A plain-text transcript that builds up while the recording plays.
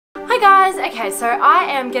guys, okay, so I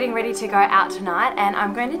am getting ready to go out tonight and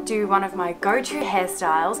I'm going to do one of my go-to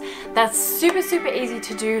hairstyles that's super easy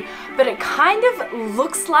to do, but it kind of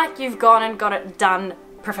looks like you've gone and got it done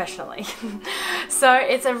professionally. So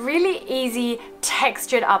it's a really easy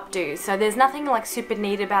textured updo, so there's nothing like super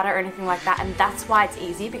neat about it or anything like that, and that's why it's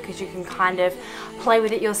easy, because you can kind of play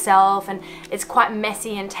with it yourself and it's quite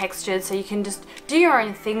messy and textured, so you can just do your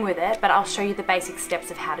own thing with it, but I'll show you the basic steps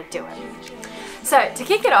of how to do it. So to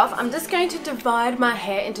kick it off, I'm just going to divide my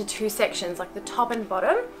hair into two sections, like the top and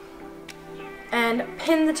bottom, and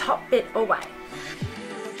pin the top bit away.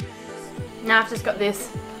 Now I've just got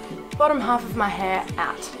this bottom half of my hair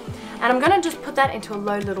out, and I'm going to just put that into a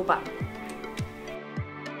low little bun.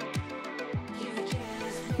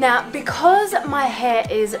 Now, because my hair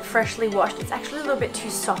is freshly washed, it's actually a little bit too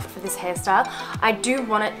soft for this hairstyle. I do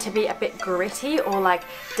want it to be a bit gritty or like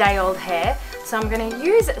day-old hair. So I'm going to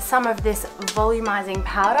use some of this volumizing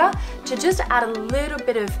powder to just add a little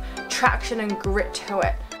bit of traction and grit to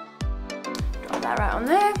it. Drop that right on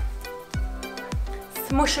there.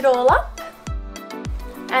 Smush it all up.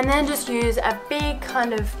 And then just use a big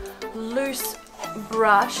kind of loose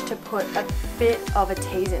brush to put a bit of a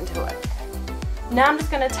tease into it. Now I'm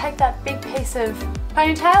just going to take that big piece of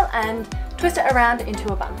ponytail and twist it around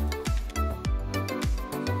into a bun.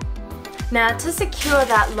 Now to secure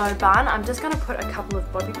that low bun, I'm just going to put a couple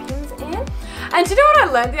of bobby pins in. And do you know what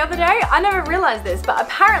I learned the other day? I never realized this, but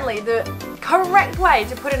apparently the correct way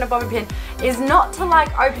to put in a bobby pin is not to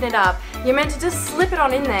like open it up. You're meant to just slip it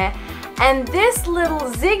on in there, and this little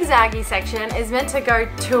zigzaggy section is meant to go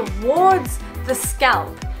towards the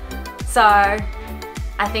scalp. So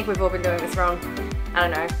I think we've all been doing this wrong. I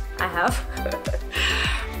don't know, I have.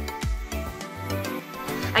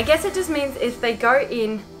 I guess it just means if they go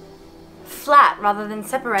in flat rather than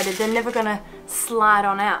separated, they're never gonna slide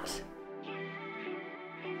on out.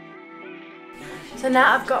 So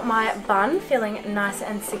now I've got my bun feeling nice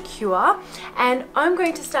and secure, and I'm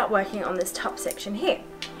going to start working on this top section here.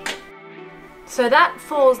 So that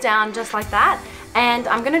falls down just like that, and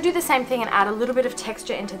I'm going to do the same thing and add a little bit of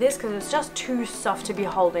texture into this because it's just too soft to be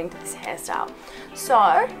holding to this hairstyle. So,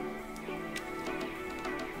 a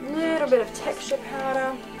little bit of texture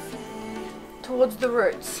powder towards the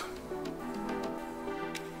roots.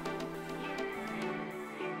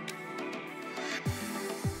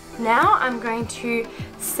 Now I'm going to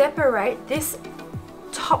separate this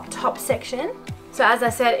top section. So as I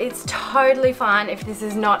said, it's totally fine if this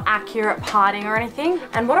is not accurate parting or anything.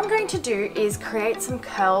 And what I'm going to do is create some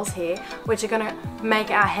curls here, which are going to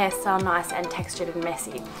make our hairstyle nice and textured and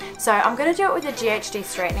messy. So I'm going to do it with a GHD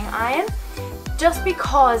straightening iron, just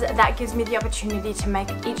because that gives me the opportunity to make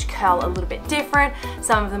each curl a little bit different.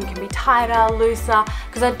 Some of them can be tighter, looser,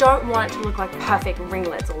 because I don't want it to look like perfect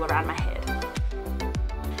ringlets all around my head.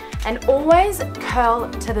 And always curl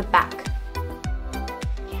to the back.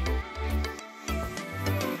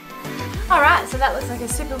 Alright, so that looks like a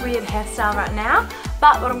super weird hairstyle right now,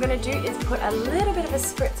 but what I'm going to do is put a little bit of a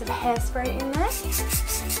spritz of hairspray in there.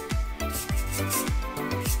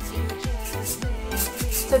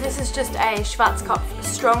 So this is just a Schwarzkopf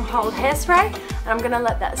Stronghold hairspray, and I'm going to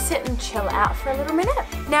let that sit and chill out for a little minute.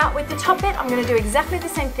 Now with the top bit, I'm going to do exactly the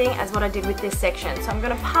same thing as what I did with this section. So I'm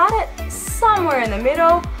going to part it somewhere in the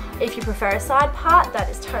middle. If you prefer a side part, that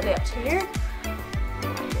is totally up to you.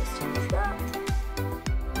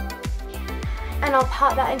 And I'll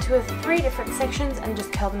part that into 3 different sections and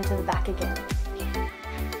just curl them to the back again.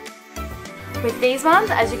 With these ones,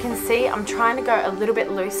 as you can see, I'm trying to go a little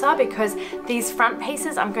bit looser because these front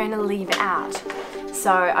pieces I'm going to leave out.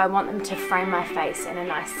 So I want them to frame my face in a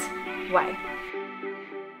nice way.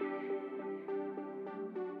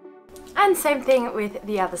 And same thing with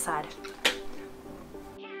the other side.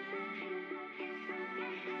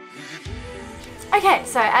 Okay,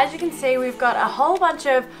 so as you can see, we've got a whole bunch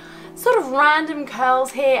of sort of random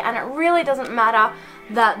curls here, and it really doesn't matter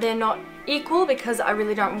that they're not equal because I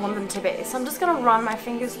really don't want them to be. So I'm just going to run my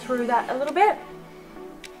fingers through that a little bit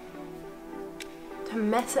to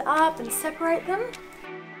mess it up and separate them.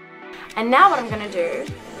 And now what I'm going to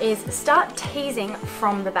do is start teasing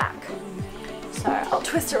from the back. So I'll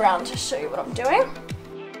twist around to show you what I'm doing.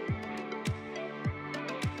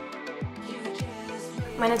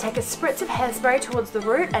 I'm going to take a spritz of hairspray towards the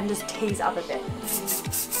root and just tease up a bit.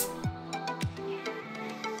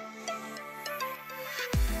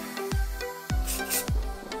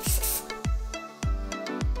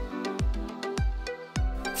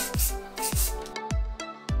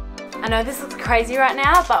 I know this looks crazy right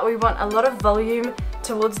now, but we want a lot of volume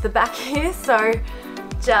towards the back here, so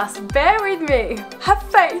just bear with me. Have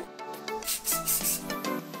faith.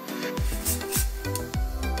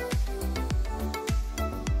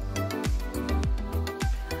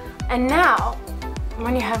 And now,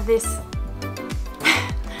 when you have this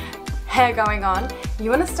hair going on, you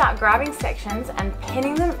want to start grabbing sections and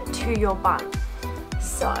pinning them to your bun.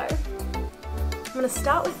 So, I'm going to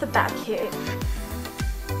start with the back here.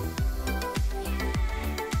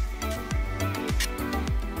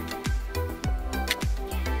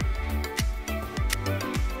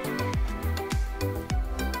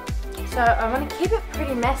 So I want to keep it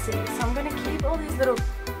pretty messy, so I'm going to keep all these little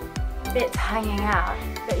bits hanging out,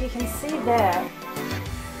 but you can see there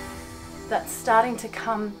that's starting to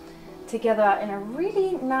come together in a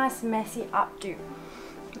really nice messy updo.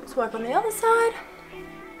 Let's work on the other side.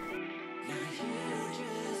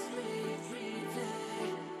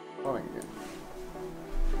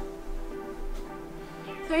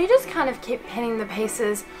 So you just kind of keep pinning the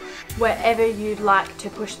pieces wherever you'd like to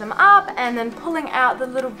push them up, and then pulling out the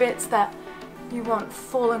little bits that you want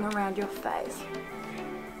falling around your face.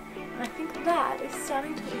 I think that is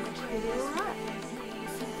starting to look pretty alright.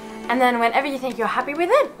 And then whenever you think you're happy with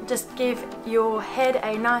it, just give your head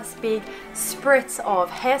a nice big spritz of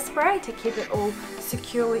hairspray to keep it all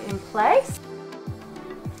securely in place.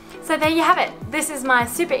 So there you have it. This is my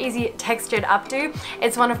super easy textured updo.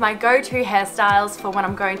 It's one of my go-to hairstyles for when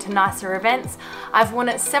I'm going to nicer events. I've worn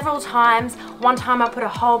it several times. One time I put a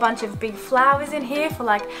whole bunch of big flowers in here for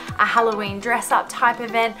like a Halloween dress up type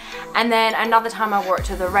event, and then another time I wore it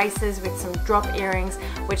to the races with some drop earrings,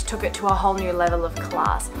 which took it to a whole new level of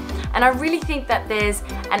class. And I really think that there's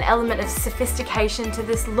an element of sophistication to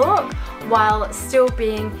this look while still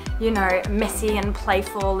being, you know, messy and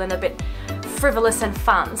playful and a bit frivolous and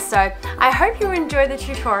fun. So I hope you enjoy the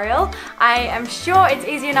tutorial. I am sure it's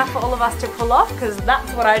easy enough for all of us to pull off, because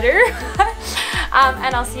that's what I do.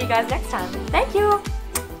 And I'll see you guys next time. Thank you.